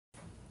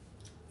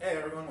Hey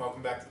everyone,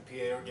 welcome back to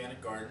the PA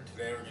Organic Garden.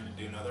 Today we're going to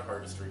do another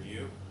harvest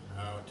review.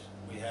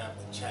 We have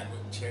the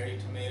Chadwick cherry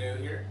tomato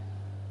here.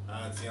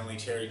 It's the only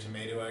cherry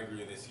tomato I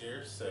grew this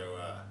year, so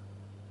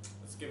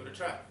let's give it a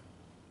try.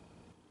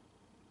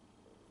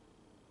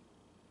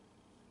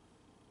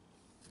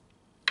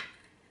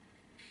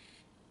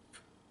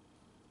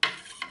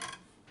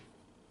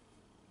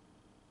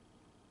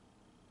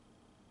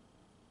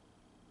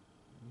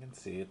 You can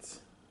see it's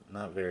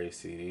not very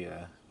seedy.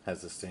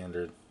 Has a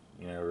standard,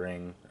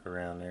 ring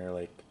around there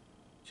like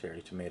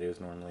cherry tomatoes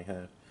normally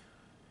have.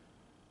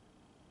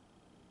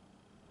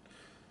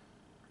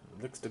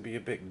 Looks to be a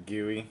bit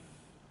gooey.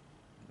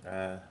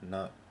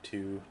 Not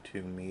too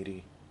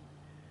meaty.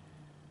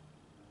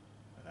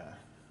 I'll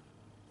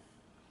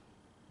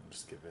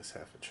just give this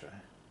half a try.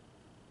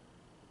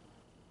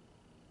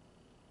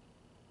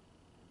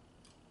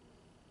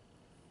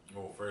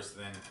 Well, first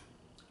thing,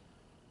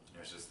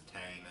 there's just the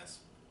tanginess.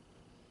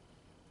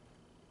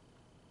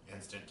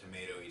 Instant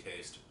tomatoey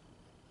taste.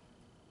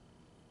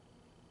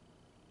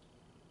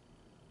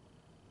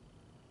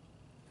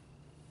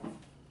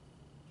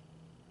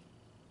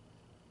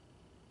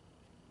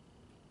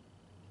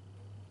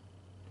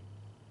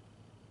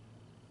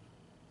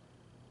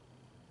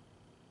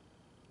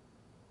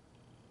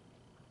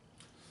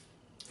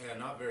 Yeah,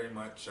 not very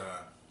much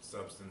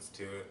substance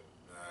to it.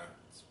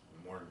 It's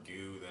more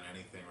goo than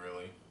anything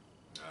really.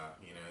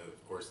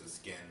 Of course the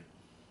skin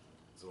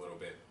is a little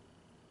bit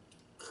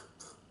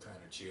kind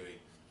of chewy,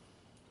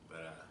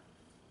 but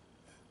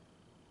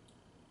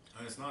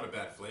and it's not a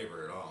bad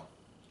flavor at all.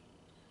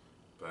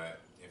 But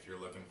if you're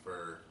looking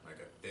for like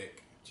a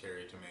thick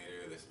cherry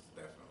tomato, this is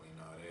definitely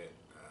not it.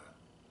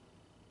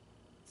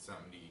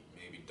 Something to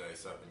maybe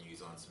dice up and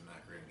use on some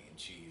macaroni and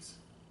cheese.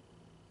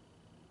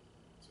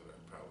 That's what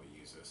I'd probably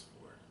use this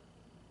for.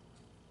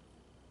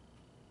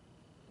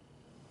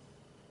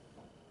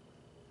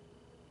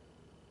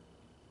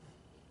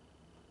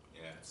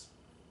 Yeah, it's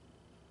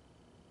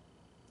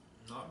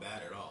not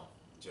bad at all.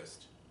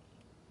 Just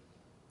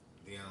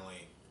the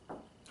only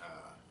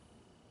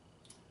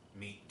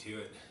meat to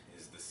it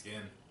is the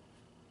skin.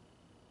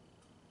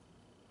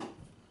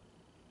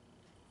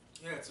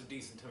 Yeah, it's a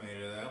decent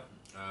tomato though.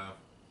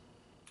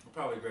 I'll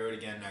probably grow it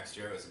again next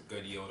year. It was a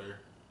good yielder,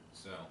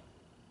 so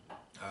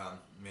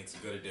makes a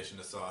good addition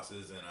to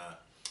sauces, and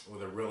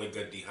with a really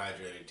good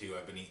dehydrated too.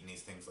 I've been eating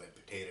these things like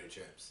potato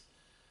chips,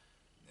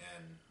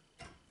 and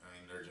I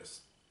mean they're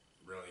just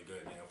really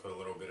good. Put a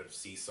little bit of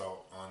sea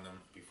salt on them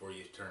before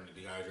you turn the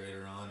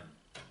dehydrator on,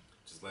 and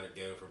just let it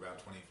go for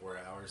about 24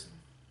 hours,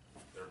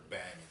 and they're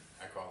banging.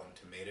 I call them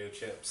tomato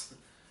chips.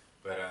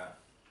 But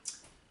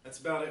that's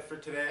about it for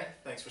today.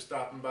 Thanks for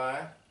stopping by.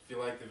 If you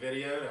liked the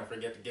video, don't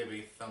forget to give it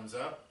a thumbs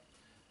up,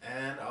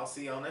 and I'll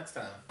see y'all next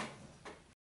time.